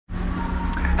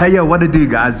Hey yo, what to do,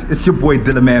 guys? It's your boy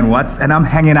Dillaman Watts, and I'm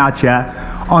hanging out here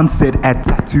on set at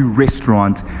Tattoo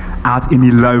Restaurant out in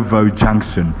Ilovo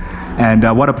Junction. And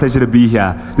what a pleasure to be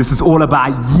here. This is all about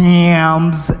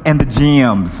yams and the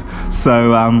jams.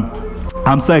 So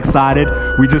I'm so excited.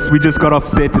 We just got off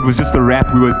set. It was just a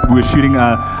wrap. We were shooting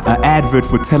a advert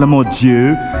for Telemore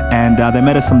Dew, and they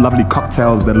made us some lovely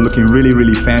cocktails that are looking really,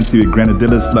 really fancy with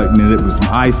grenadillas floating in it with some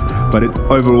ice. But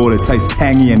overall, it tastes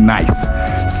tangy and nice.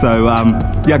 So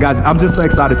yeah, guys, I'm just so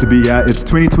excited to be here. It's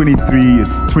 2023.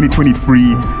 It's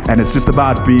 2023, and it's just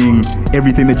about being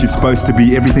everything that you're supposed to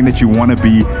be, everything that you want to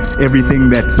be, everything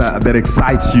that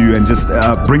excites you, and just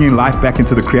bringing life back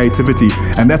into the creativity.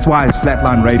 And that's why it's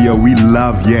Flatline Radio. We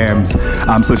love yams.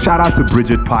 So shout out to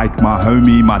Bridget Pike, my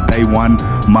homie, my day one,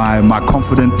 my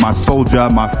confidant, my soldier,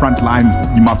 my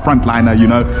frontliner, you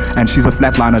know, and she's a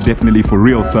flatliner definitely for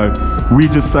real. So we're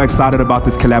just so excited about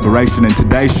this collaboration, and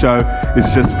today's show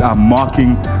is just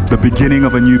marking the beginning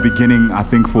of a new beginning, I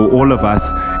think, for all of us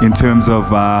in terms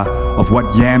of what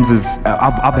Yams is.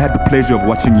 I've had the pleasure of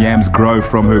watching Yams grow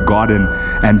from her garden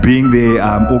and being there,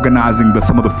 organizing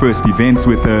some of the first events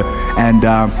with her,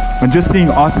 and just seeing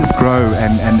artists grow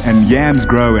and Yams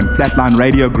grow and Flatline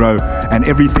Radio grow, and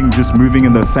everything just moving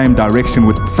in the same direction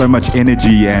with so much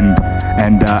energy and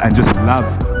just love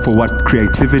for what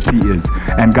creativity is.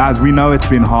 And guys, we know it's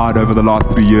been hard over the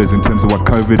last 3 years in terms of what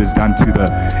COVID has done to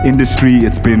the industry.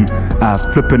 It's been a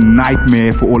flippin'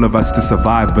 nightmare for all of us to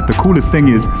survive. But the coolest thing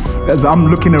is, as I'm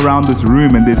looking around this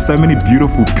room, and there's so many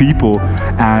beautiful people,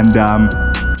 and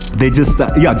they just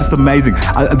just amazing.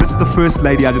 This is the first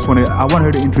lady. I want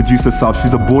her to introduce herself.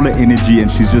 She's a ball of energy, and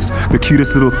she's just the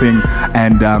cutest little thing,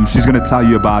 and she's going to tell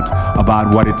you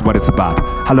about what it's about.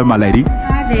 Hello, my lady.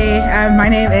 Hi there. My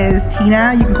name is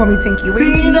Tina. You can call me Tinky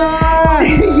Winky. Tina!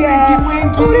 Yeah.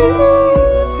 Tinky Winky!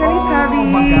 Teletubbies. Oh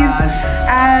my gosh.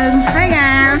 Hi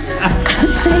guys.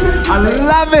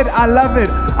 I love it.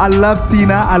 I love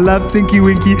Tina. I love Tinky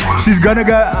Winky. She's gonna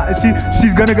go.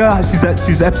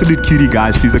 She's absolute cutie,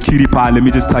 guys. She's a cutie pie. Let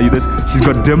me just tell you this. She's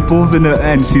got dimples in her,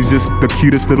 and she's just the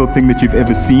cutest little thing that you've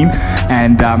ever seen.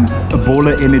 And a ball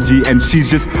of energy. And she's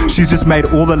just made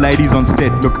all the ladies on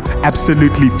set look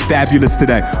absolutely fabulous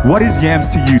today. What is Yams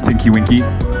to you, Tinky Winky?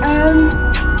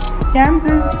 Yams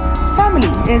is family.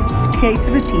 It's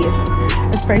creativity. It's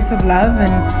a space of love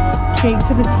and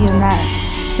creativity, and that.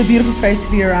 It's a beautiful space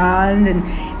to be around, and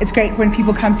it's great when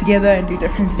people come together and do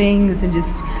different things, and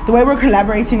just the way we're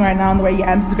collaborating right now and the way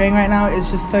Yams is going right now is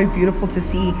just so beautiful to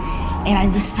see, and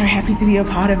I'm just so happy to be a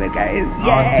part of it, guys.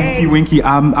 Yay! Tinky Winky,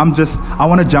 I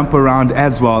want to jump around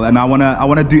as well, and I want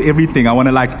to do everything. I want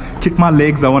to like kick my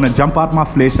legs. I want to jump out my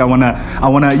flesh. I want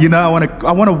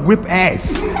to whip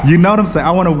ass. You know what I'm saying?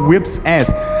 I want to whip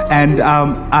ass. And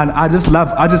I just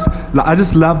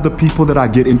love the people that I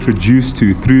get introduced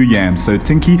to through Yams. So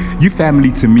Tinky, you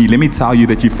family to me. Let me tell you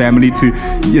that you family to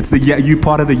you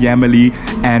part of the Yamily,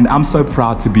 and I'm so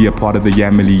proud to be a part of the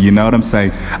Yamily. You know what I'm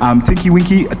saying? Tinky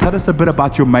Winky, tell us a bit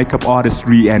about your makeup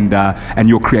artistry and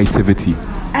your creativity.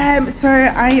 So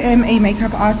I am a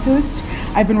makeup artist.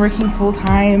 I've been working full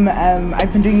time.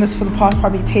 I've been doing this for the past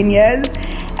probably 10 years.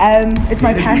 It's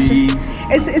my passion.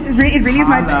 It really is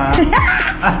my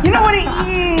you know what it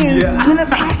is. Yeah. You know,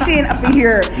 passion up in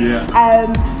here. Yeah.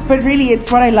 But really,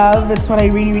 it's what I love. It's what I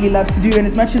really, really love to do. And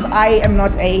as much as I am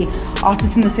not a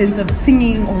artist in the sense of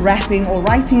singing or rapping or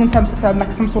writing in some sort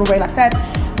of way like that,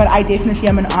 but I definitely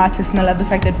am an artist, and I love the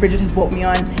fact that Bridget has brought me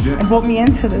on and brought me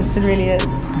into this. It really is.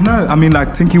 No, I mean,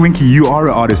 like, Tinky Winky, you are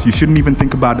an artist. You shouldn't even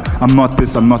think about, I'm not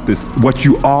this. What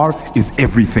you are is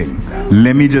everything.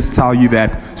 Let me just tell you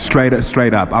that straight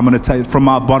up. I'm going to tell you from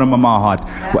my bottom of my heart.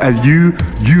 As you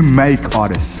make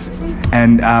artists.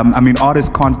 And I mean, artists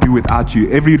can't do without you.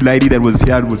 Every lady that was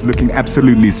here was looking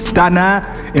absolutely stunner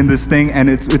in this thing, and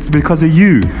it's because of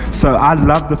you. So I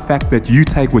love the fact that you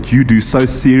take what you do so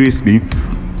seriously.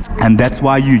 And that's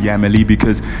why you Yamily,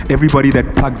 because everybody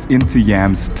that plugs into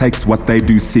Yams takes what they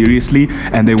do seriously,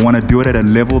 and they want to do it at a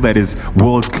level that is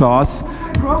world class.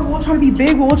 Bro, we're all trying to be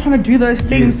big, we're all trying to do those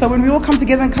things. Yes. So when we all come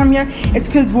together and come here, it's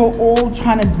because we're all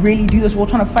trying to really do this. We're all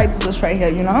trying to fight for this right here,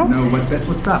 you know? No, but that's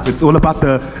what's up. It's all about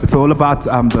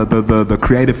the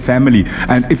creative family.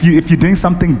 And if you're doing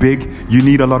something big, you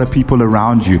need a lot of people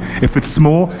around you. If it's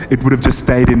small, it would have just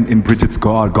stayed in Bridget's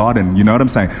garden. You know what I'm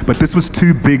saying? But this was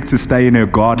too big to stay in her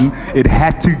garden. It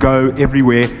had to go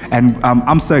everywhere, and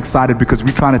I'm so excited because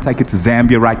we're trying to take it to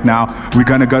Zambia right now. We're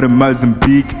going to go to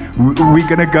Mozambique. We're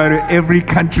going to go to every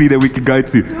country country that we could go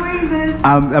to. Doing this.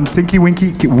 Tinky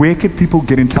Winky, where could people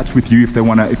get in touch with you if they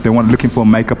want looking for a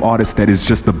makeup artist that is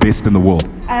just the best in the world?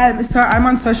 So I'm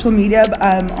on social media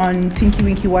on Tinky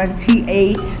Winky One,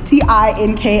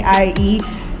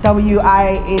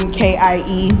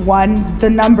 TinkyWinkie1, the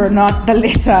number, not the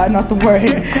letter, not the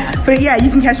word. But yeah, you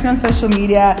can catch me on social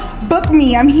media. Book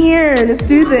me, I'm here. Let's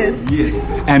do this. Yes.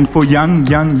 And for young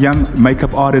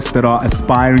makeup artists that are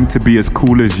aspiring to be as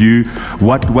cool as you,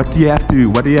 what do you have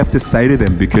to say to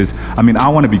them? Because I mean, I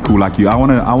want to be cool like you. I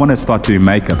want to start doing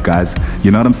makeup, guys.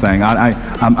 You know what I'm saying? I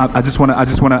just want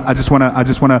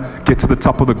to get to the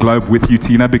top of the globe with you,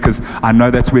 Tina, because I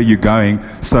know that's where you're going.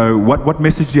 So what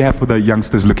message do you have for the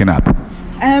youngsters looking up?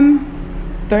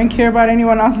 Don't care about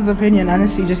anyone else's opinion,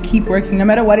 honestly. Just keep working, no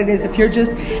matter what it is. If you're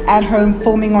just at home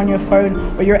filming on your phone,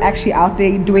 or you're actually out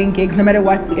there doing gigs, no matter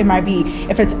what it might be,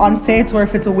 if it's on set or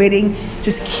if it's a wedding,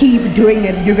 just keep doing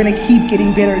it. You're gonna keep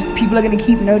getting better. People are gonna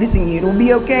keep noticing you. It'll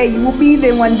be okay. You will be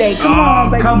there one day. Come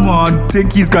on, baby. Come on,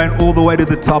 Tinky's going all the way to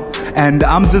the top, and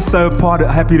I'm just so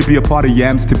happy to be a part of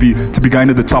Yams, to be going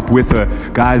to the top with her,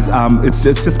 guys. It's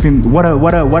just been what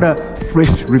a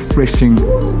fresh, refreshing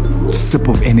sip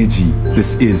of energy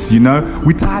this is. You know,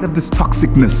 we're tired of this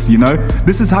toxicness. You know,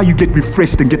 this is how you get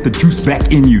refreshed and get the juice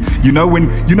back in you. You know,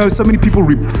 when so many people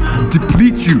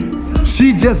deplete you,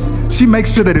 she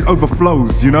makes sure that it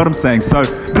overflows. You know what I'm saying? So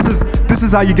this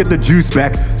is how you get the juice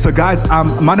back. So guys,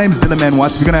 my name is Dillaman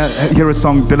Watts. We're gonna hear a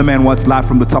song, Dillaman Watts, live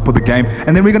from the top of the game,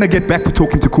 and then we're gonna get back to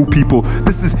talking to cool people.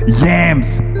 This is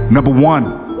Yams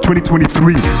 #1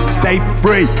 2023. Stay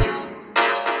free.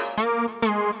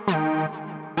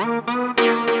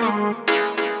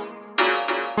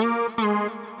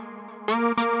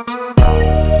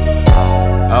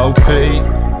 OP,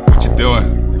 what you doing?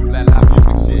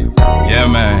 Yeah,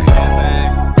 man.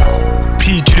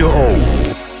 PGO.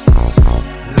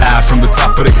 Live from the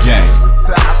top of the game.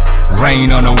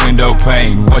 Rain on the window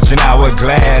pane. Watching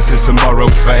hourglass as tomorrow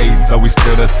fades. Are we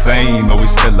still the same? Are we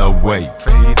still awake?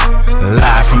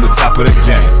 Live from the top of the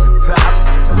game.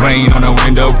 Rain on the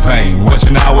window pane.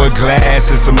 Watching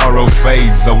hourglass as tomorrow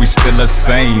fades. Are we still the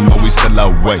same? Are we still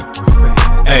awake?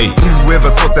 Hey, whoever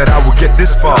thought that I would get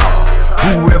this far?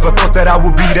 Whoever thought that I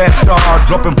would be that star?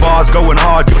 Dropping bars, going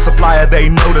hard, your supplier, they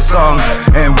know the songs.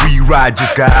 And we ride,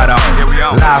 just got on.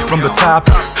 Live from the top,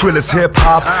 Trilla's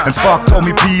hip-hop. And Spark told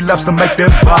me P loves to make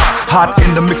them pop. Hot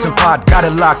in the mixing pot, got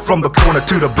it locked from the corner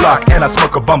to the block. And I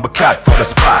smoke a bumper cat for the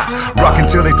spot. Rockin'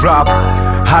 till they drop.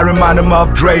 I remind them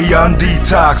of Dre on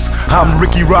Detox. I'm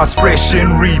Ricky Ross, fresh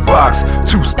in Reeboks.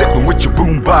 Two-stepping with your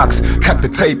boombox. Cut the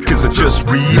tape, cause I just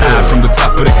read. Live from the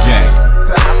top of the game.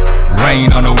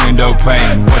 Rain on the window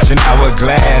pane. Watching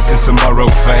hourglass as tomorrow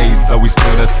fades. Are we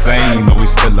still the same? Are we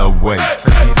still awake?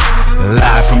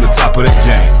 Live from the top of the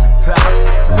game.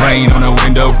 Rain on the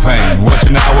window pane.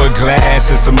 Watching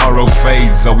hourglass as tomorrow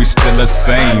fades. Are we still the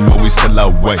same? Are we still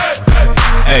awake?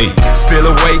 Hey, still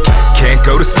awake, can't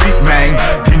go to sleep, man.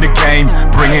 In the game,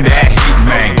 bringing that heat,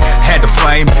 man. Had the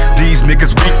flame, these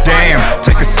niggas weak, damn.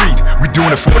 Take a seat, we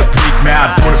doing it for the peak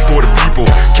now. Doing it for the people,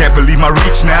 can't believe my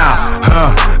reach now.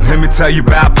 Let me tell you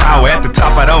about power. At the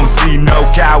top, I don't see no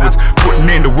cowards. Putting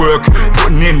in the work,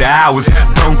 putting in the hours.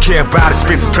 Don't care about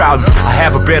expensive trousers, I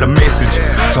have a better message.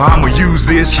 So I'ma use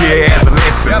this here as a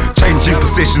lesson. Changing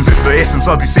positions is the essence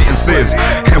of these sentences.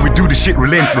 And we do this shit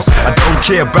relentless. I don't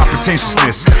care about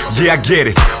pretentiousness. Yeah, I get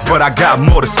it, but I got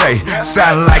more to say.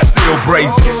 Sounding like still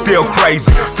brazy, still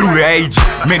crazy. Through the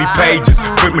ages, many pages,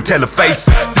 quick metallic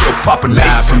faces, still popping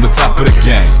live from the top of the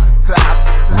game.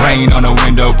 Rain on the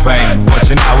window pane.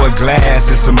 Watching hourglass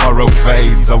as tomorrow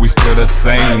fades. Are we still the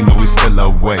same? Are we still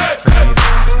awake?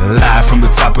 Live from the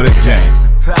top of the game.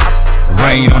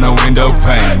 Rain on the window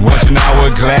pane. Watching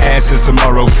hourglass as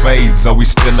tomorrow fades. Are we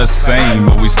still the same?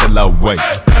 Are we still awake?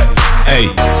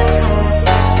 Hey.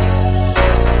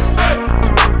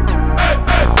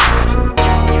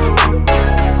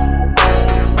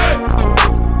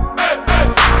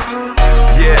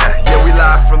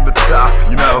 From the top,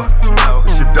 you know,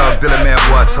 it's your dog Dillaman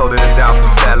Watts holding it down for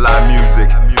Flatline Music.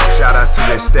 Shout out to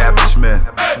the establishment.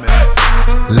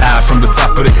 Live from the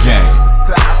top of the game.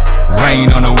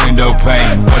 Rain on the window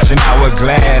pane. Watching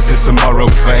hourglass as tomorrow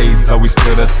fades. Are we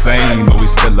still the same? Are we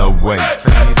still awake?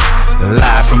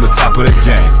 Live from the top of the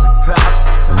game.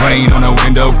 Rain on the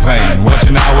window pane.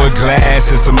 Watching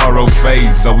hourglass as tomorrow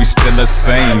fades. Are we still the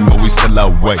same? Are we still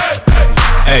awake?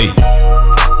 Hey.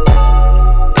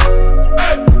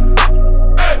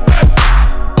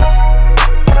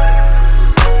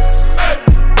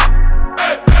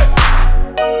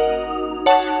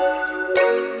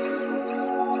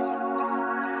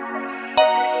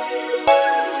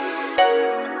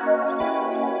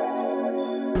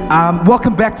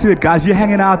 Welcome back to it, guys. You're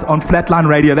hanging out on Flatline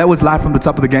Radio. That was live from the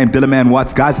top of the game, Dillaman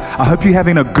Watts. Guys, I hope you're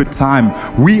having a good time.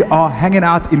 We are hanging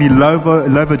out in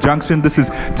Illovo Junction. This is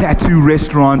Tattoo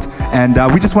Restaurant, and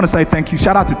we just want to say thank you.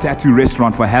 Shout out to Tattoo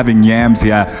Restaurant for having Yams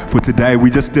here for today.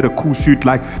 We just did a cool shoot.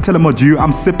 Like, tell them what you,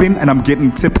 I'm sipping and I'm getting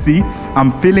tipsy.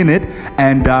 I'm feeling it,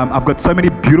 and I've got so many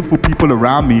beautiful people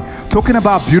around me. Talking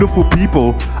about beautiful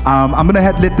people, I'm going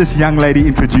to let this young lady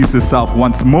introduce herself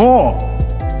once more.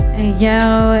 Hey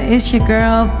yo, it's your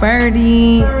girl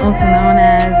Ferdy, also known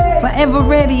as Forever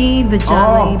Ready, the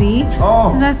Jaw Lady.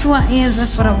 Cause that's who I is,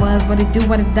 that's what I was, what it do,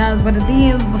 what it does, what it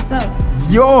is, what's up?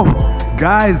 Yo,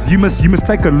 guys, you must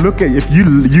take a look at, if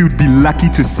you'd be lucky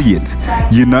to see it.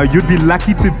 You know, you'd be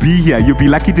lucky to be here. You'd be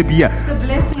lucky to be here. It's a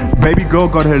blessing. Baby girl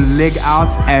got her leg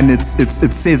out, and it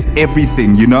says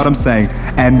everything. You know what I'm saying?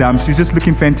 And she's just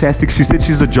looking fantastic. She said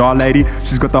she's a Jaw Lady.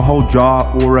 She's got the whole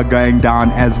Jaw aura going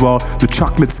down as well. The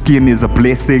chocolate skin is a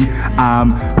blessing.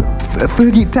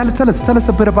 Fergie, tell us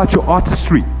a bit about your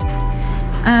artistry.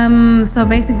 So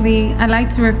basically, I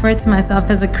like to refer to myself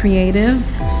as a creative.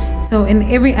 So in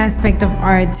every aspect of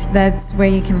art, that's where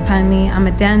you can find me. I'm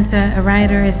a dancer, a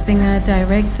writer, a singer,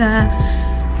 director.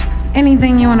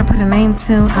 Anything you want to put a name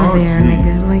to, I'm there,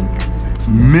 nigga. Like,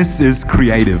 Mrs.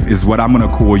 Creative is what I'm gonna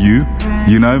call you. Right.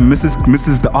 You know,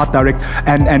 Mrs. the art director.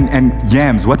 And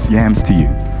Yams, what's Yams to you?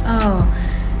 Oh,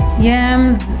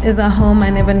 Yams is a home I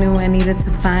never knew I needed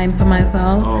to find for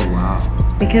myself. Oh,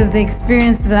 wow. Because the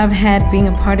experience that I've had being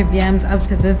a part of Yams up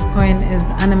to this point is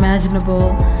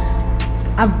unimaginable.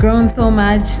 I've grown so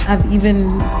much. I've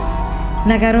even,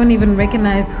 like, I don't even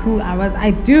recognize who I was.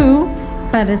 I do,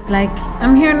 but it's like,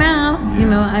 I'm here now. Yeah. You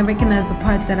know, I recognize the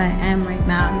part that I am right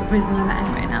now and the person that I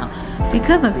am right now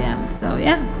because of Yams. So,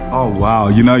 yeah. Oh, wow.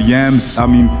 You know, Yams, I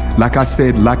mean, like I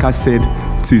said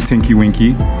to Tinky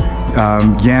Winky,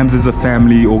 Yams is a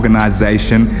family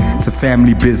organization. It's a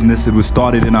family business. It was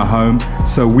started in a home.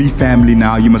 So we family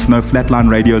now. You must know Flatline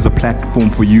Radio is a platform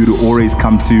for you to always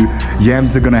come to.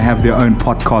 Yams are going to have their own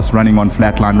podcast running on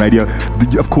Flatline Radio.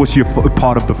 Of course, you're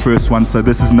part of the first one, so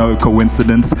this is no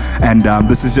coincidence. And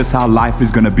this is just how life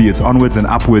is going to be. It's onwards and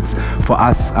upwards for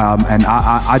us. And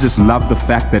I just love the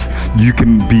fact that you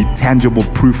can be tangible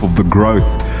proof of the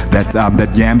growth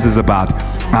that Yams is about.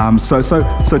 So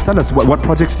tell us, what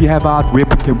projects do you have out? Where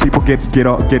can people get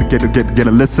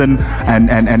a listen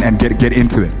and get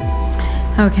into it?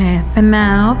 Okay, for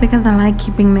now, because I like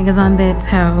keeping niggas on their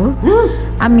toes,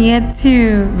 I'm yet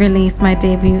to release my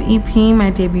debut EP, my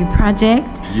debut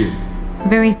project. Yes.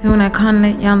 Very soon. I can't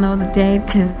let y'all know the date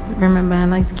because remember, I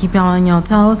like to keep y'all on your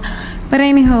toes. But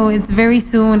anywho, it's very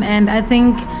soon, and I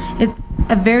think it's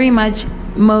a very much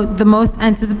the most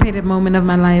anticipated moment of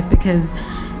my life because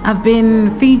I've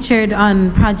been featured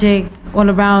on projects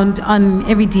all around on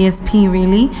every DSP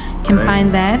really. Can Great.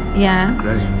 find that, yeah.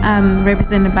 Great.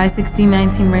 Represented by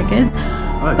 1619 Records.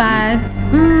 But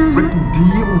written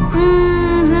deals,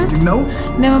 you know?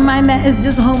 Never mind that, it's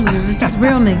just homies, it's just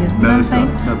real niggas. You know what I'm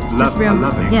saying? It's just real. I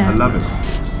love it. Yeah. I love it.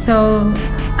 So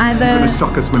either It's gonna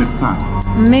shock us when it's time.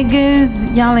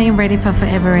 niggas, y'all ain't ready for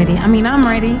Forever Ready. I mean, I'm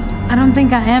ready. I don't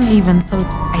think I am even. So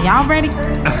are y'all ready?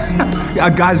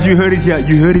 Guys, you heard it here.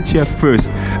 You heard it here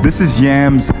first. This is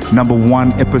Yams'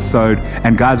 #1 episode,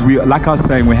 and guys, we, like I was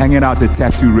saying, we're hanging out at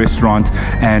Tattoo Restaurant,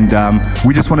 and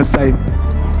we just want to say.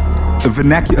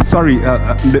 Vernacular. Sorry,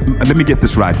 let me get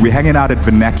this right. We're hanging out at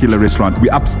Vernacular Restaurant.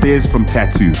 We're upstairs from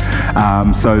Tattoo.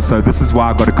 So this is why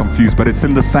I got it confused. But it's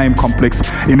in the same complex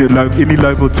in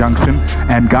Illovo Junction.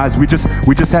 And guys, we're just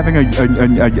having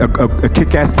a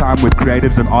kick-ass time with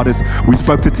creatives and artists. We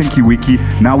spoke to Tinky Winky.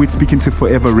 Now we're speaking to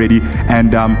Forever Ready.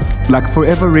 And like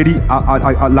Forever Ready,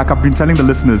 I like I've been telling the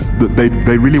listeners,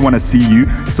 they really want to see you.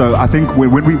 So I think when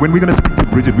we're going to speak to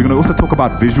Bridget, we're going to also talk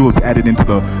about visuals added into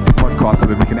the podcast so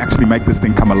that we can actually make this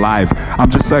thing come alive. I'm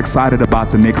just so excited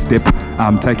about the next step,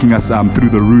 taking us through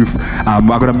the roof. I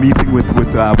got a meeting with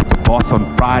the boss on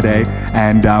Friday,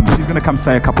 and she's gonna come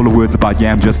say a couple of words about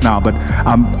Yam just now. But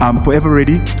Forever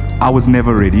Ready, I was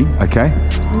never ready. Okay.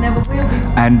 Never will be.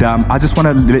 And I just want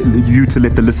to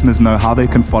let the listeners know how they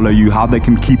can follow you, how they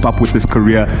can keep up with this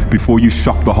career before you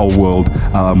shock the whole world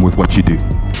with what you do.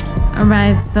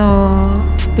 Alright, so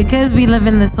because we live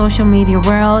in the social media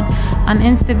world, on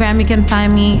Instagram you can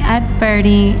find me at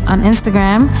Ferdy on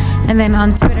Instagram, and then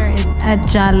on Twitter it's at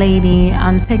JaLady.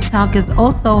 On TikTok is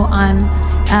also on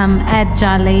at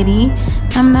JaLady.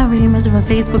 I'm not really much of a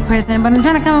Facebook person, but I'm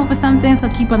trying to come up with something, so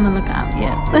keep on the lookout.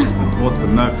 Yeah.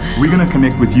 Awesome. No, we're gonna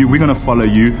connect with you. We're gonna follow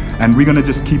you, and we're gonna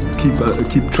just keep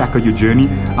track of your journey.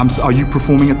 Are you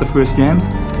performing at the first Yams?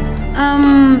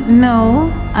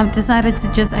 No. I've decided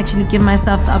to just actually give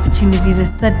myself the opportunity to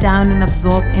sit down and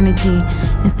absorb energy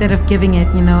instead of giving it,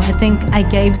 you know. I think I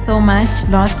gave so much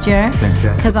last year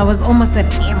because I was almost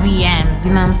at every yams,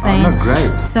 you know what I'm saying? Oh, no,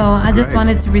 great. So I just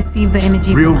wanted to receive the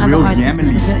energy from other artists.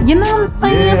 Yamily. You know what I'm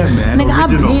saying? Yeah, man. Nigga, I've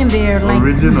been there. Like,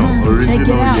 original check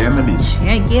it out. Yamily.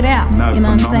 Check it out. No, you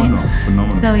know what I'm saying?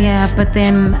 Phenomenal. So yeah, but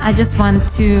then I just want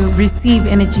to receive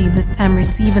energy this time,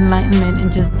 receive enlightenment,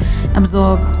 and just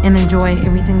absorb and enjoy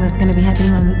everything that's going to be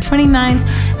happening on the 29th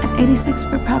at 86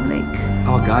 Republic.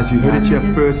 Oh, guys, you heard it here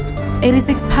first.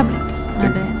 86 Public. My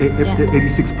bad.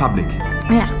 86 Public.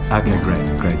 Yeah. Okay,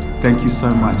 yeah. Great. Thank you so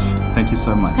much. Thank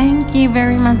you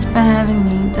very much for having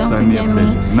me. Don't forget me.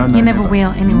 No, you never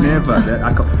will anyway. Never.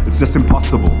 It's just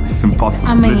impossible. It's impossible.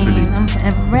 I mean, literally. I'm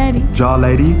forever ready. Jar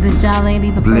Lady. The Jar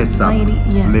Lady, the Bless first up. lady.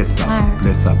 Yes.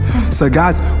 Bless up. So,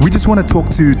 guys, we just want to talk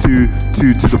to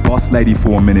the boss lady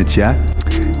for a minute, yeah?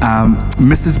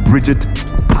 Mrs. Bridget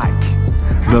Pike,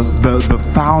 the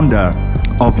founder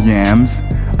of Yams.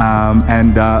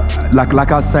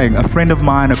 Like I was saying, a friend of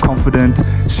mine, a confidant.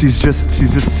 She's just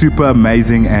super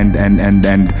amazing and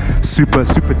super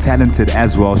talented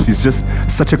as well. She's just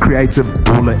such a creative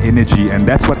baller energy, and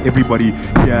that's what everybody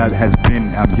here has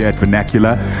been here at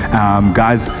Vernacular.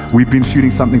 Guys, we've been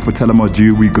shooting something for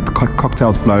Telemoju. We got the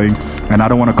cocktails flowing, and I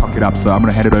don't want to cock it up, so I'm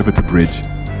gonna hand it over to Bridge.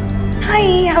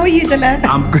 Hi, how are you, Dilla?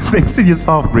 I'm good. Thanks to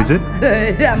yourself, Bridget.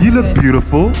 Good. You look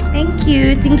beautiful. Thank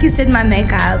you. Tinky's did my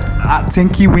makeup.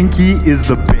 Tinky Winky is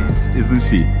the best, isn't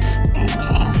she?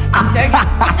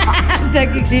 I'm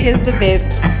joking. She is the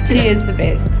best. She is the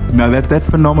best. No, that's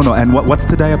phenomenal. And what's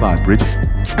today about, Bridget?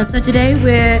 So today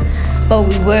we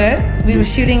were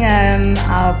shooting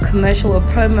our commercial or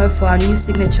promo for our new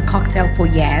signature cocktail for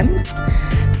Yams.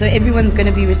 So everyone's going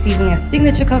to be receiving a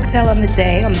signature cocktail on the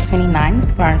day, on the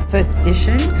 29th, for our first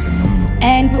edition.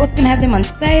 And we're also going to have them on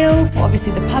sale for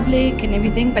obviously the public and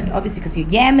everything. But obviously because you're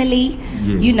Yamily,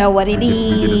 yes. You know what it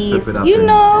is. You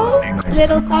know,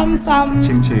 little some.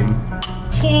 Ching ching.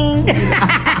 Ching.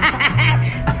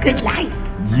 It's good life.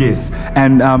 Yes.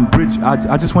 And Bridge,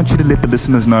 I just want you to let the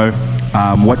listeners know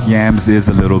what Yams is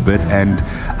a little bit and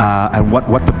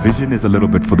what the vision is a little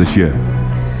bit for this year.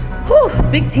 Whew,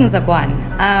 big things are gone.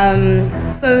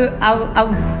 So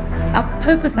our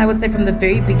purpose, I would say, from the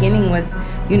very beginning was,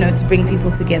 to bring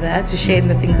people together, to share in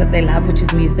the things that they love, which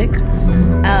is music,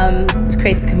 to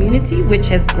create a community, which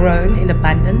has grown in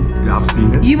abundance. Yeah, I've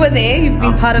seen it. You were there. You've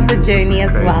been part of the journey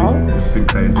as well. It's been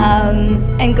crazy.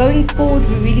 And going forward,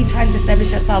 we're really trying to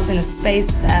establish ourselves in a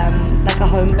space like a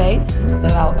home base, so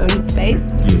our own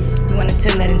space. Yes. We want to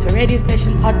turn that into a radio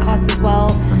station, podcast as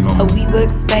well, a WeWork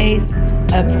space,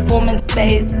 a performance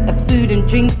space, a food and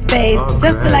drink space,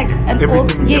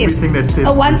 everything that says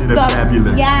a one-stop.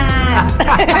 Fabulous. Yes.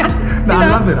 No,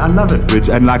 I love it, Bridge,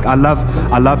 and I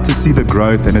love to see the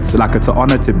growth, and it's an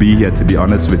honor to be here. To be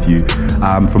honest with you,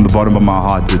 from the bottom of my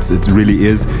heart, it really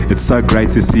is. It's so great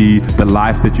to see the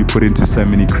life that you put into so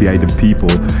many creative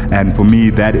people, and for me,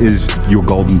 that is your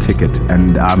golden ticket,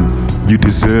 and you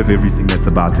deserve everything that's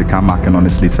about to come. I can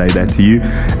honestly say that to you,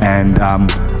 and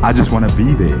I just want to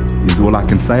be there. Is all I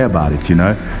can say about it,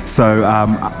 So,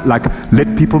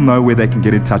 let people know where they can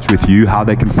get in touch with you, how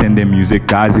they can send their music.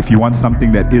 Guys, if you want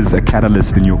something that is a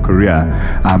catalyst in your career,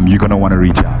 you're going to want to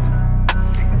reach out.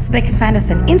 So they can find us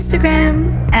on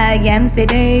Instagram,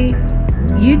 YamZA,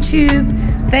 YouTube,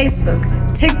 Facebook,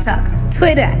 TikTok,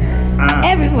 Twitter,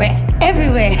 everywhere.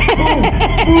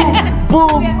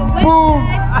 Boom.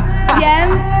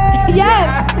 Yams, yes.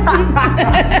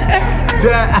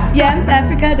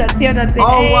 YamsAfrica.co.za.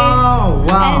 Oh wow!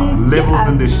 And levels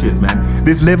in this shit, man.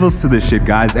 There's levels to this shit,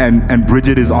 guys, and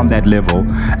Bridget is on that level,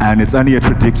 and it's only a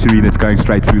trajectory that's going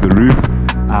straight through the roof.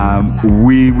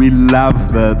 We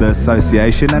love the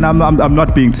association, and I'm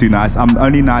not being too nice. I'm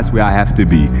only nice where I have to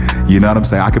be. You know what I'm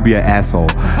saying? I could be an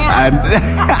asshole, and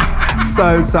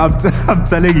so I'm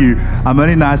telling you, I'm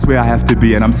only nice where I have to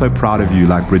be, and I'm so proud of you,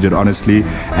 Bridget, honestly,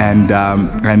 and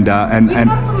we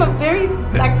come from a very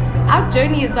our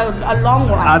journey is a long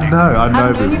one. I know I've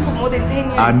known this. you for more than 10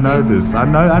 years.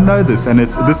 I know this, and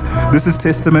it's this is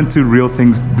testament to real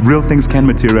things. Real things can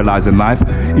materialize in life,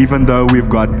 even though we've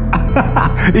got,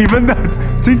 even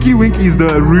though Tinky Winky is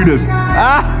the rudest.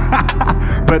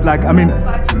 But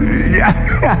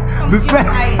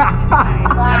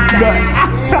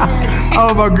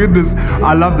oh my goodness,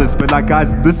 I love this. But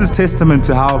guys, this is testament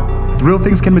to how real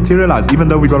things can materialize, even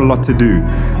though we got a lot to do.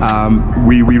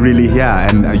 We really here,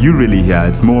 and you really here.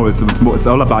 It's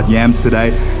all about Yams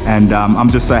today, and I'm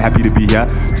just so happy to be here.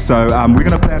 So we're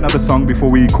gonna play another song before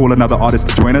we call another artist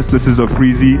to join us. This is a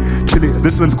Freezy chilling.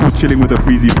 This one's called "Chilling with a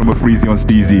Freezy" from a Freezy on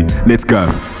Steezy. Let's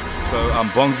go. So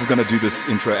Bongs is gonna do this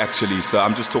intro actually, so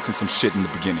I'm just talking some shit in the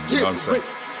beginning, you know what I'm saying?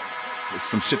 It's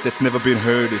some shit that's never been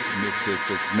heard, it's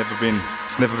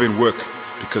never been work,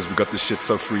 because we got this shit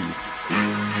so freely.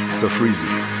 So freezy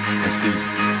and steezy.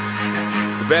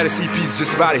 The baddest EP's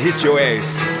just about to hit your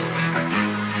ass.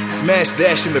 Smash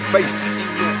dash in the face.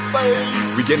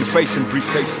 We getting face in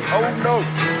briefcases. Oh no.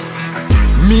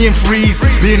 Me and Freeze,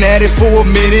 been at it for a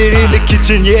minute in the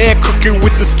kitchen, yeah, cooking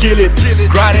with the skillet.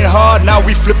 Grinding hard, now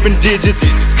we flipping digits.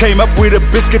 Came up with a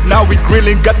biscuit, now we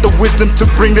grilling. Got the wisdom to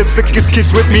bring the sickest kids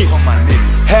with me.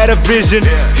 Had a vision,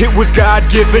 it was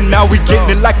God-given, now we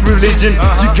getting it like religion.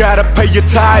 You gotta pay your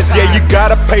tithes, yeah, you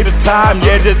gotta pay the time,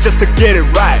 yeah, just to get it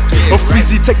right. Oh,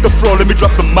 Freezy, take the floor, let me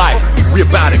drop the mic. We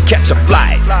about to catch a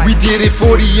flight. We did it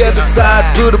for the other side,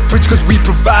 build a bridge cause we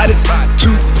provide it.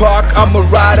 Tupac, I'm a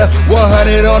rider,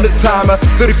 100 on the timer,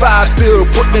 35 still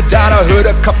putting it down. I heard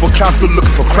a couple clowns still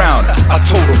looking for crowns. I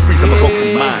told her Freeze, I'ma go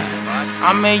for mine.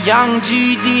 I'm a young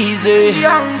G Deezy,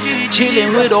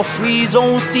 chillin' with a Freeze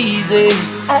on Steezy.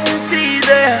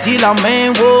 Till a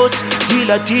man was,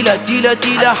 dealer,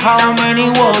 how many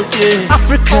was it?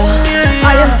 Africa,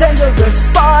 I am dangerous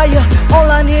fire. All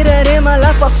I needed in my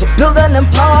life was to build an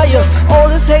empire. All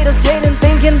these haters hating,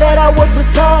 thinking that I would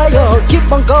retire.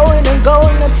 Keep on going and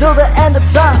going until the end of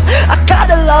time. I got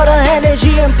a lot of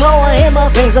energy and power in my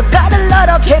veins. I got a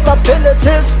lot of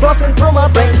capabilities crossing through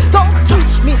my brain. Don't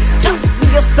touch me,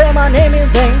 or say my name in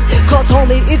vain. Cause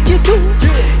homie, if you do,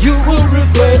 you will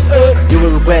regret it. You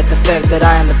will regret the fact that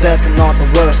I am the best and not the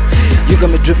worst. You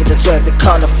got me dripping the sweat, the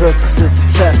color first, this is the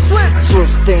test.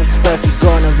 Swiss things first, you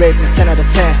gonna rate me 10 out of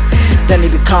 10. Then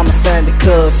you become a fan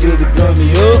because you be blowing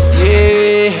me up.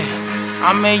 Yeah,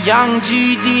 I'm a young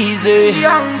G Deezy,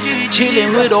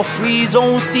 chillin' with a Freeze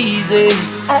on Steezy.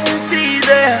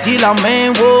 Till a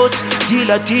man was,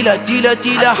 dealer,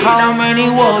 how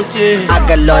many was it? I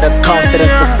got a lot of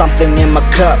confidence, there's something in my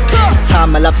cup.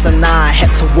 Time elapsed and I had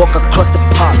to walk across the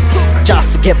park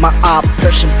just to get my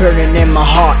passion burning in my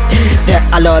heart. There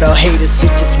are a lot of haters who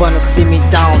just wanna see me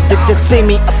down. They see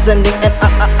me ascending and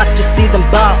I just see them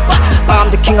bow.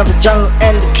 I'm the king of the jungle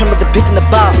and the trim of the beef in the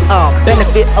bar.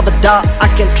 Benefit of a doubt,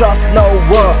 I can trust no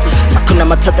one. Hakuna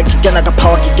Matata, Kiganaga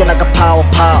power.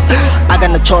 I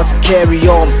got no choice to carry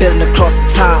on, building across the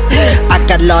time. I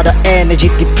got a lot of energy,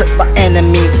 depressed by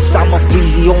enemies. I'm a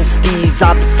Freezy on Steez,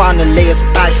 I'll be finding layers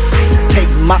of ice. Take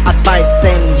my advice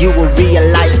and you will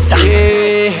realize.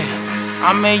 Yeah,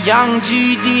 I'm a young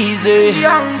G Deezy,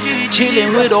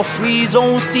 chillin' with a Freeze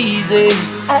on Steezy.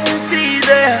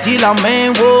 Till a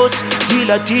man was,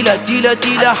 dealer,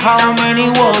 how many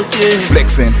was it?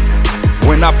 Flexing.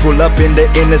 When I pull up in the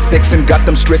intersection, got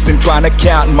them stressing, trying to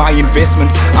count my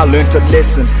investments. I learned a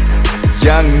lesson.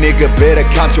 Young nigga, better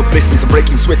count your blessings. I'm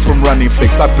breaking sweats from running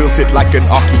flicks. I built it like an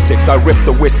architect. I ripped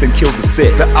the west and killed the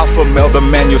set. The alpha male, the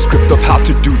manuscript of how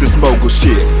to do this mogul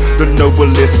shit. The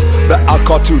noblest, the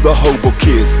alcohol to the hobo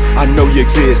kids. I know you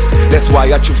exist, that's why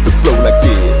I choose to flow like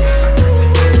this.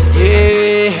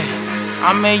 Yeah,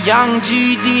 I'm a young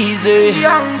G Deezy,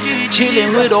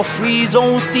 chillin' with a Freeze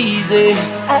on Steezy.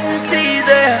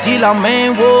 Till a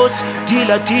man was,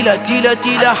 dealer,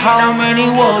 how many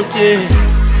was it?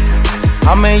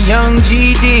 I'm a young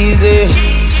G Deezy,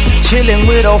 chillin'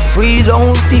 with a Freeze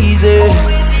on Steezy.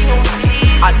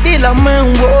 I till a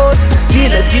man was,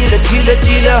 dealer,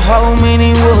 how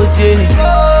many was it?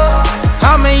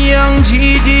 I'm a young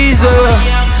G Deezy,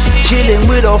 chillin'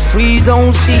 with a Freeze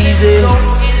on Steezy.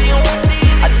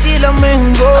 Till a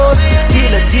man was,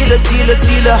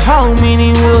 dealer, how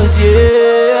many was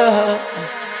it?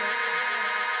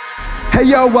 Hey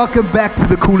yo, welcome back to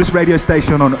the coolest radio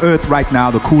station on earth right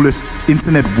now, the coolest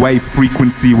internet wave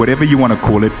frequency, whatever you want to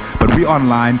call it, but we're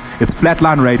online. It's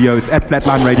Flatline Radio. It's at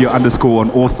Flatline Radio _ on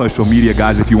all social media,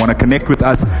 guys. If you want to connect with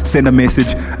us, send a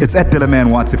message. It's at Dillaman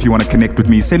Watts if you want to connect with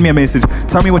me. Send me a message.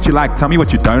 Tell me what you like. Tell me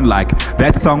what you don't like.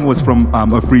 That song was from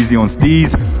Freezy on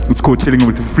Steez. It's called Chilling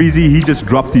with Freezy. He just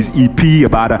dropped his EP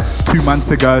about 2 months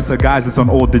ago. So guys, it's on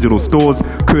all digital stores,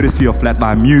 courtesy of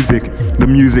Flatline Music, the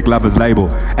music lovers label.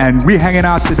 And we're hanging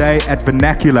out today at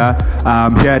Vernacular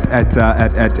here at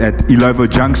Ilovo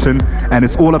Junction, and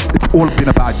it's all been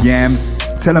about yams,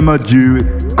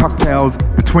 Telemadew, cocktails.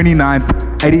 The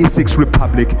 29th 86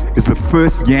 Republic is the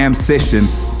first yam session,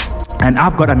 and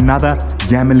I've got another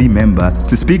Yamily member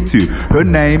to speak to. Her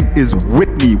name is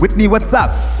Whitney. Whitney, what's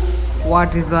up?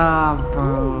 What is up,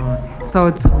 bro? So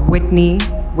it's Whitney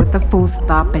with a full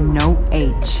stop and no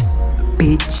H,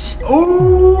 bitch.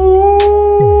 Ooh,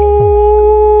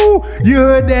 You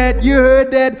heard that? You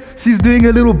heard that? She's doing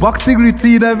a little boxing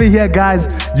routine over here, guys.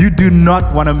 You do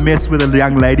not want to mess with a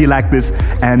young lady like this.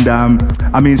 And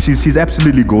I mean, she's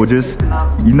absolutely gorgeous.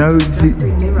 You know,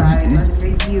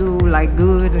 treat you like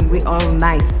good, and we all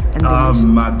nice and oh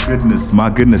delicious. my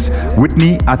goodness.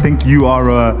 Whitney, I think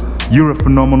you're a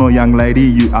phenomenal young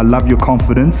lady. I love your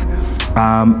confidence.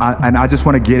 And I just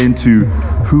want to get into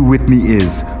who Whitney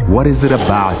is. What is it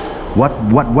about?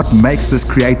 What makes this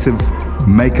creative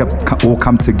makeup all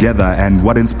come together, and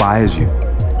what inspires you?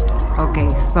 Okay,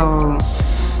 so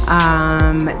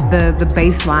the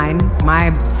bass line, my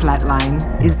flat line,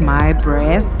 is my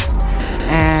breath,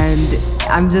 and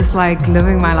I'm just like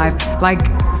living my life. Like,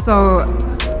 so,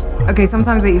 okay,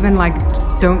 sometimes I even like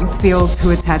don't feel too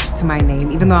attached to my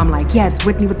name, even though I'm like, yeah, it's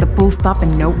Whitney with the full stop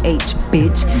and no H,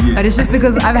 bitch. Yeah. But it's just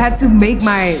because I've had to make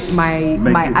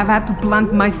I've had to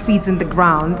plant my feet in the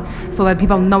ground so that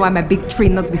people know I'm a big tree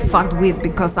not to be fucked with,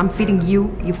 because I'm feeding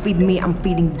you, you feed me, I'm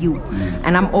feeding you. Yes.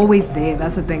 And I'm always there.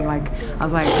 That's the thing. Like, I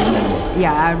was like,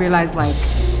 yeah, I realized like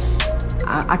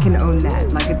I can own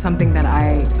that. Like, it's something that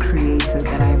I created,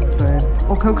 that I birthed,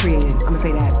 or co-created. I'm gonna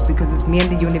say that because it's me and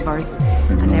the universe,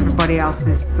 and everybody else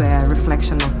is a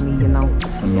reflection of me, you know.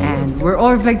 And we're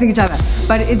all reflecting each other.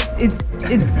 But it's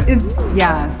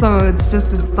yeah. So it's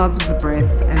just, it starts with the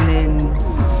breath, and then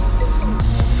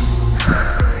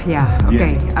yeah.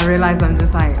 Okay. Yeah. I realize I'm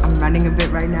running a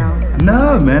bit right now.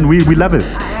 No, man, we love it.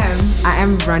 I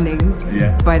am running.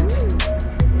 Yeah. But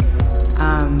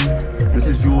This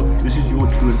is your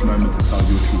truest moment to tell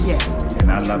your truth. Yeah.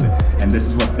 And I love it. And this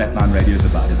is what Flatline Radio is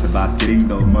about. It's about getting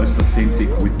the most authentic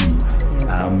Whitney,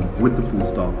 with the full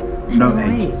stop. No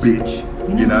H, bitch.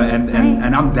 You know,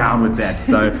 and I'm down with that.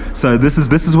 So this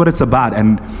is what it's about.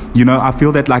 And you know, I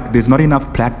feel that like there's not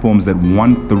enough platforms that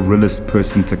want the realest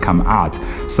person to come out.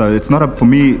 So it's not for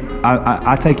me.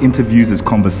 I take interviews as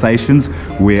conversations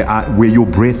where your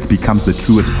breath becomes the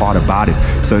truest part about it.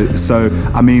 So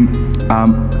I mean,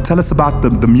 tell us about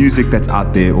the music that's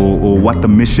out there, or what the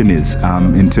mission is,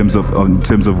 in terms of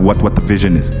what the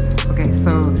vision is. Okay,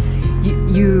 so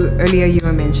you earlier you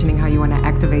were mentioning how you want to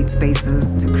activate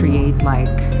spaces to create like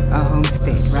a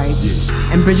homestead, right? Yes.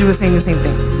 And Bridget was saying the same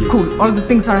thing. Yes. Cool. All the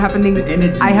things are happening.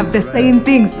 I have the same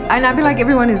things, and I feel like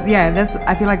everyone is. Yeah,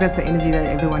 I feel like that's the energy that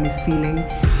everyone is feeling,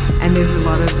 and there's a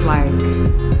lot of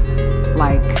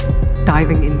like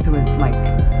diving into it. Like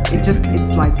it's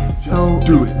like so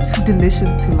it's too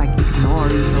delicious to like ignore.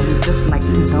 You know, we're just like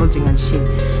indulging on shit.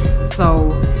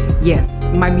 So yes,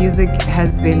 my music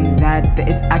has been that,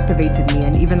 it's activated me,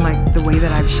 and even like the way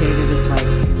that I've shaded, it's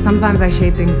like sometimes I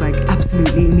shade things like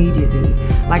absolutely immediately.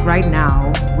 Like right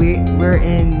now, we're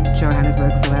in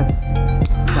Johannesburg, so that's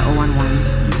the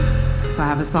 011. So I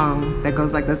have a song that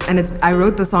goes like this, and I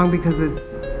wrote the song because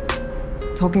it's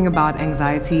talking about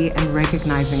anxiety and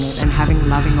recognizing it and having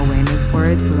loving awareness for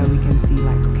it, so that we can see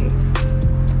like, okay,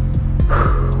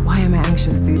 why am I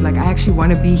anxious, dude? Like, I actually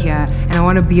want to be here, and I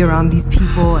want to be around these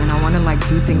people, and I want to like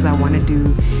do things I want to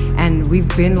do. And we've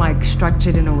been like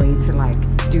structured in a way to like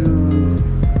do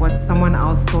what someone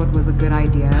else thought was a good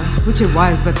idea, which it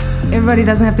was, but everybody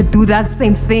doesn't have to do that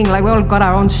same thing. Like, we all got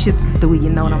our own shit to do, you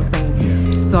know what I'm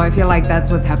saying? So I feel like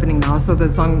that's what's happening now. So the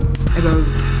song, it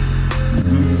goes,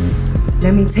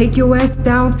 let me take your ass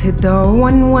down to the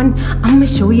 1-1. I'ma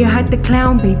show you how to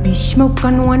clown, baby. Smoke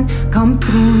on one. Come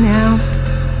through now.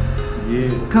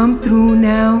 Yeah. Come through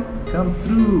now. Come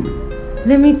through.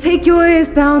 Let me take your ass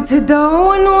down to the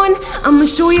 1-1. I'ma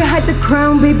show you how to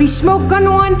crown, baby. Smoke on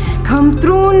one. Come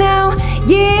through now.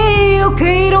 Yeah,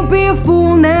 okay, don't be a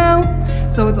fool now.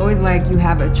 So it's always like you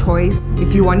have a choice.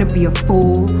 If you want to be a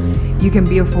fool, you can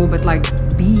be a fool, but like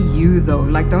be you though.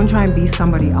 Like, don't try and be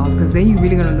somebody else, because then you're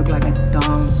really gonna look like a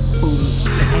dumb fool,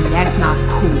 and that's not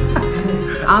cool.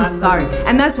 I'm sorry.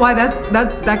 And that's why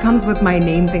that comes with my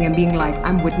name thing and being like,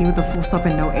 I'm Whitney with a full stop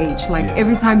and no H. Like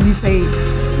every time you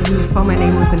spell my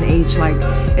name with an H, like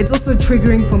it's also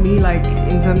triggering for me, like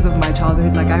in terms of my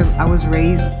childhood. Like I was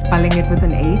raised spelling it with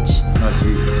an H.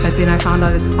 But then I found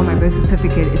out on my birth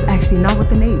certificate it's actually not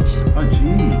with an H. Oh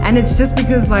geez. And it's just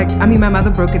because like, I mean, my mother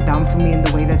broke it down for me in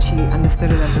the way that she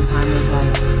understood it at the time. Was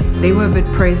like, they were a bit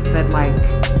pressed that like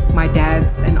my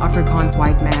dad's an Afrikaans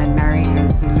white man marrying a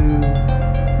Zulu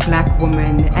black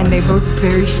woman, and they're both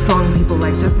very strong people.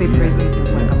 Like just their presence is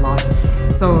like a lot.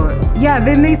 So yeah,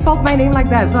 then they spelled my name like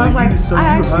that. So I was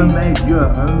like, you're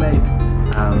a homemade.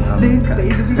 They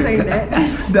be saying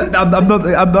that. I'm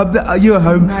not. You're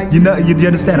home. You know. You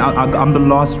understand? I'm the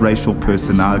last racial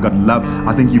person. I got love.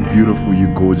 I think you're beautiful.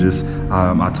 You're gorgeous.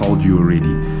 I told you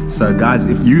already. So guys,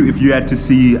 if you had to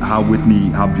see how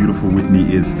beautiful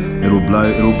Whitney is, it'll blow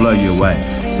you away.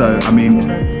 So I mean.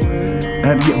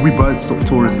 And yeah, we both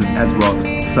Tauruses as well,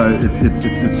 so it's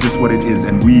just what it is.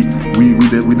 And we're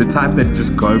the type that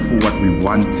just go for what we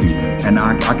want to. And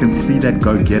I can see that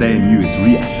go-getter in you. It's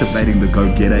reactivating the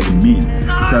go-getter in me.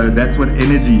 So that's what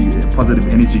positive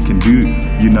energy can do,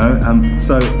 you know.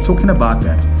 So talking about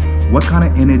that, what kind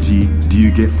of energy do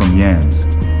you get from Yams?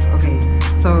 Okay,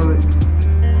 so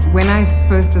when I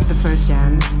first did the first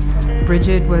Yams,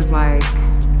 Bridget was like,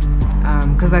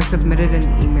 because I submitted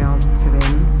an email to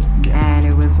them, and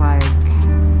it was like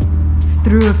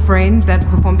through a friend that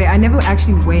performed there. I never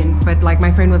actually went, but like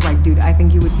my friend was like, dude, I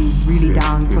think you would be really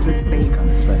down for this space.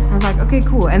 I was like, okay,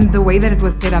 cool. And the way that it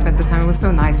was set up at the time, it was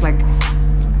so nice. Like,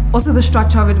 also the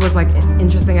structure of it was like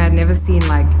interesting. I had never seen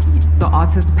like the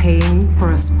artist paying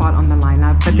for a spot on the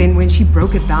lineup. But then when she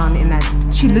broke it down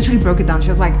she literally broke it down. She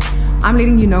was like, I'm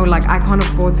letting you know, like, I can't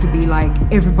afford to be like,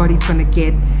 everybody's gonna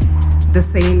get the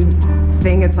same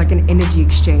thing. It's like an energy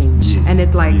exchange. And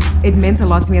it meant a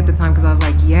lot to me at the time, because I was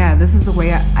like, yeah, this is the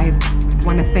way I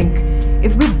want to think.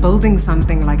 If we're building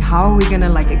something, like, how are we gonna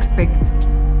like expect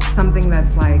something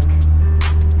that's like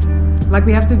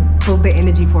we have to build the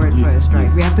energy for it first, right?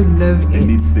 We have to live it.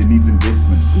 There needs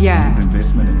investment. Yeah. It needs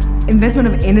investment in it. Investment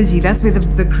of energy. That's where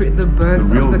the birth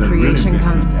of the creation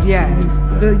comes. Yeah.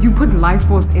 You put life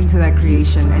force into that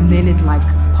creation, and then it like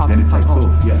pops. Then it takes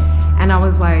off. Yeah. And I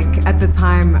was like, at the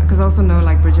time, because I also know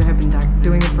like Bridget had been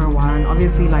doing it for a while, and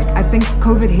obviously like I think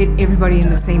COVID hit everybody in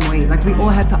the same way. Like we all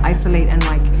had to isolate and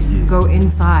like go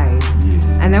inside.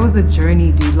 And that was a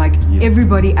journey, dude. Like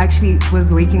everybody actually was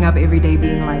waking up every day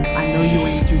being like, I know you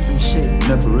went through some shit.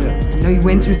 No, for real. I know you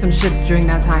went through some shit during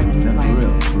that time, dude. No, like, for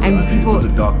real. And people, it was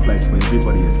a dark place for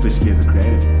everybody, especially as a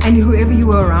creative. And whoever you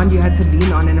were around, you had to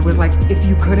lean on. And it was like, if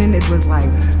you couldn't, it was like,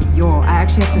 I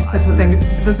actually have to sit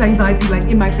with this anxiety like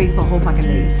in my face the whole fucking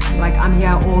day. Like I'm here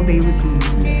all day with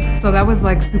you. So that was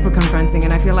like super confronting,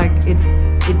 and I feel like it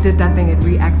did that thing. It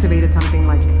reactivated something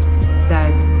like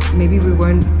that. Maybe we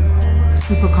weren't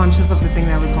super conscious of the thing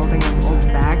that was holding us all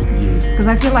back. Because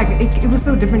I feel like it was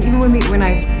so different. Even when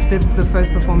I did the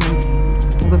first performance,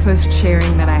 or the first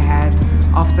sharing that I had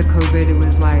after COVID, it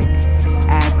was like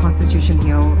at Constitution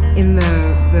Hill in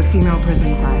the female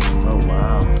prison side. Oh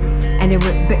wow. And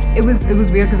it was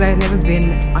weird, because I had never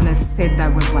been on a set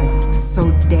that was like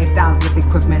so decked out with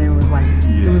equipment. It was like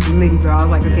it was litty, bro. I was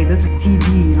like, okay, this is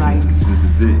TV. Like this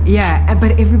is it. Yeah,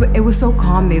 but it was so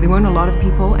calm there. There weren't a lot of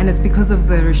people, and it's because of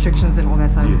the restrictions and all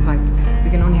that stuff. It's like we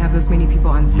can only have this many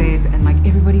people on set, and like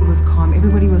everybody was calm.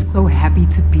 Everybody was so happy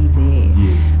to be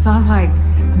there. So I was like,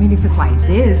 I mean, if it's like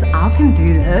this, I can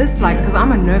do this. Like, because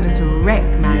I'm a nervous wreck,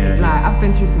 man. Like I've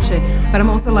been through some shit, but I'm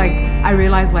also like, I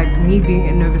realize like me being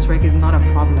a nervous wreck is not a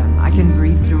problem. I can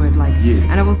breathe through it, like,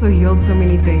 and I've also healed so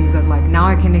many things that like now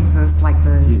I can exist like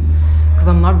this, because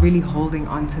I'm not really holding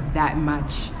on to that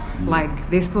much. Like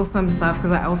there's still some stuff,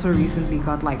 because I also recently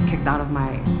got like kicked out of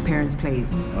my parents'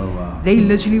 place. Oh wow. They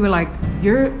literally were like,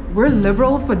 we're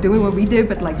liberal for doing what we did,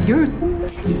 but like you're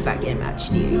too fucking much,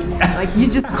 dude. Like you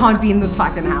just can't be in this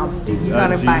fucking house, dude. You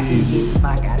gotta fucking get the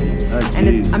fuck out of here. And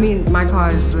it's, I mean, my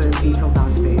car is the Beetle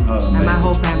downstairs, and my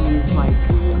whole family is like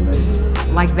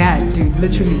like that, dude,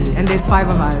 literally. And there's 5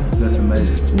 of us. That's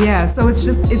amazing. Yeah, so it's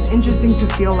interesting to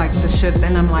feel like the shift,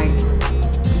 and I'm like,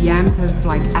 Yams has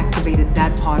like activated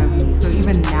that part of me. So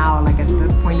even now, like at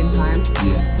this point in time,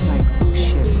 it's like, oh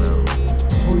shit, bro.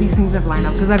 All these things have lined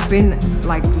up. Because I've been,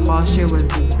 like last year was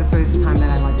the first time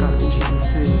that I like got introduced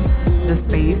to the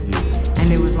space. And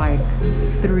it was like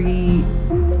 3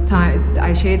 times,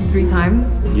 I shared 3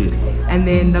 times. And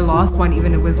then the last one,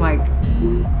 even it was like,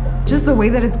 just the way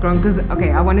that it's grown. Because,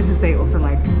 okay, I wanted to say also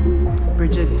like,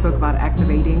 Bridget spoke about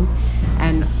activating.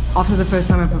 And after the first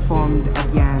time I performed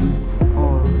at Yams,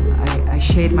 or I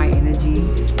shared my energy,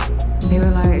 they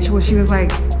were like, she was like,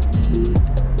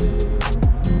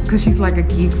 because she's like a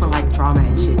geek for like drama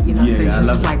and shit, you know? So I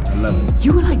love like, it.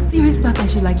 You were like serious about that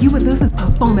shit, like this is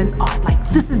performance art, like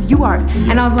this is you art.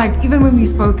 And I was like, even when we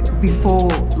spoke before,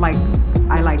 like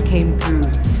I like came through,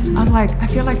 I was like, I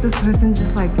feel like this person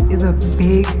just like is a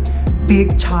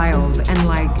big child, and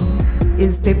like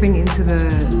is stepping into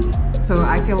so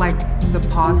I feel like the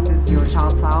past is your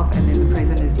child self, and then the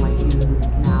present is like you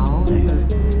now,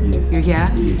 because you're here,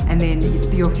 and then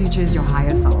your future is your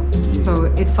higher self. So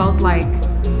it felt like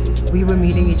we were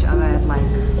meeting each other at like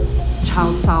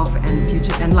child self and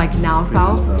future and like now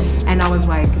self, and I was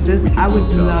like, this I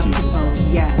would love to build.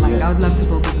 I would love to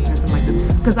build with a person like this,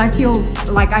 because I feel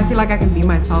like I can be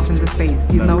myself in the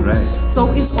space, you know.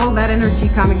 So it's all that energy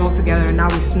coming all together, and now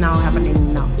it's now happening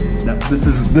now. This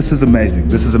is amazing.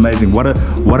 This is amazing. What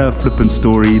a flippant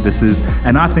story this is.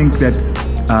 And I think that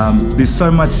there's so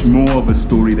much more of a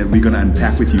story that we're going to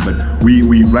unpack with you, but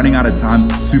we're running out of time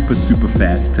super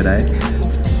fast today,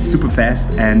 super fast.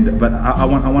 But I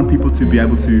want people to be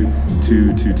able to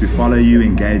follow you,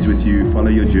 engage with you, follow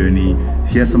your journey,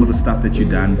 hear some of the stuff that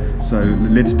you've done. So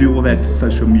let's do all that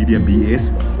social media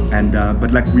BS, and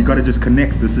but like we got to just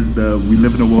connect. We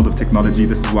live in a world of technology.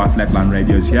 This is why Flatline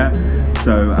Radio is here.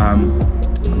 So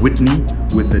Whitney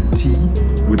with a T,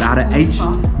 without an H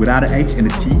and a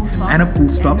T and a full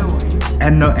stop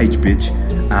and no H, bitch.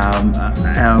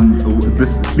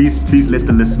 Please let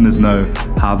the listeners know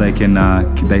how they can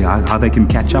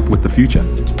catch up with the future.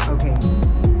 Okay,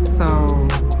 so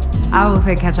I will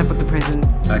say catch up with the present.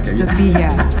 Okay, just be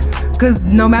here, because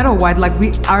no matter what, like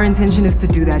our intention is to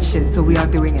do that shit. So we are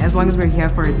doing it as long as we're here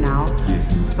for it now.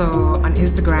 Yes. So on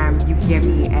Instagram you can get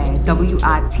me at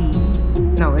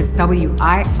it's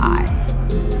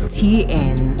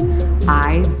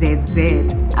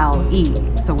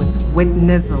WITNIZZLE. So it's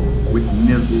Whitnizzle.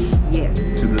 Whitnizzle.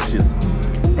 Yes. To the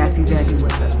shizzle. That's exactly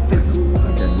what the fizzle.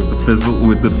 Okay,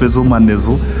 with the fizzle, my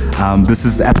nizzle. This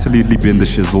has absolutely been the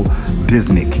Shizzle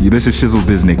Disnick. This is Shizzle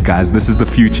Disnick, guys. This is the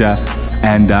future.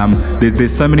 And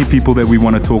there's so many people that we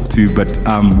want to talk to, but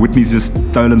Whitney's just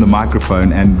stolen the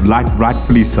microphone, and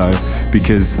rightfully so,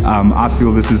 because I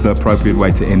feel this is the appropriate way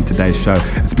to end today's show.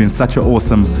 It's been such an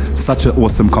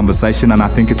awesome conversation, and I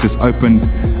think it's just opened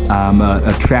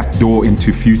a trap door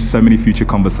into so many future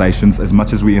conversations. As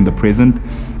much as we're in the present,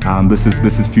 this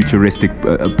is futuristic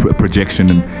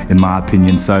projection, in my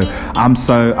opinion. So I'm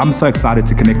so excited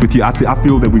to connect with you. I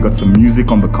feel that we got some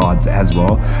music on the cards as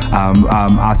well.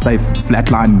 I say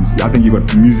Flatline. I think you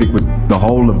got music with the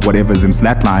whole of whatever's in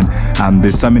Flatline.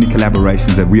 There's so many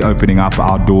collaborations that we're opening up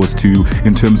our doors to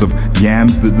in terms of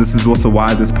Yams. This is also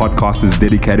why this podcast is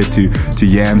dedicated to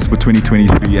Yams for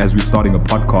 2023, as we're starting a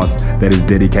podcast that is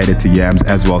dedicated to Yams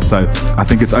as well. So I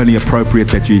think it's only appropriate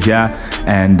that you're here,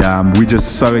 and we're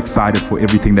just so excited for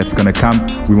everything that's going to come.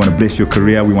 We want to bless your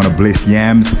career. We want to bless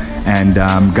Yams. And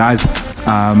guys,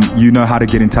 you know how to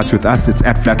get in touch with us. It's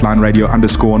at Flatline Radio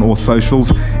 _ on all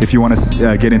socials. If you want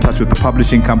to get in touch with the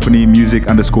publishing company, music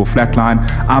 _Flatline.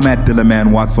 I'm at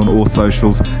Dillaman Watts on all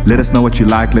socials. Let us know what you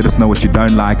like. Let us know what you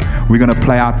don't like. We're going to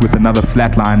play out with another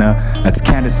Flatliner. It's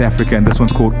Candace Africa, and this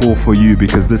one's called All For You,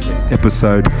 because this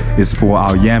episode is for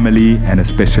our Yamily and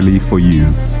especially for you.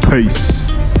 Peace.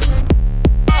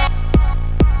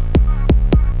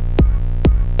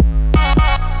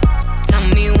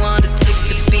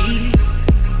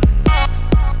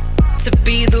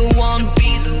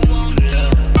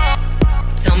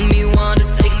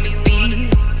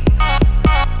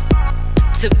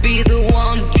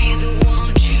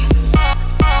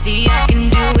 See, I can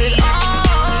do it all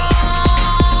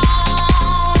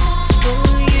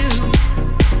for you.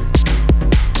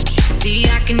 See,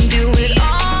 I can do it all.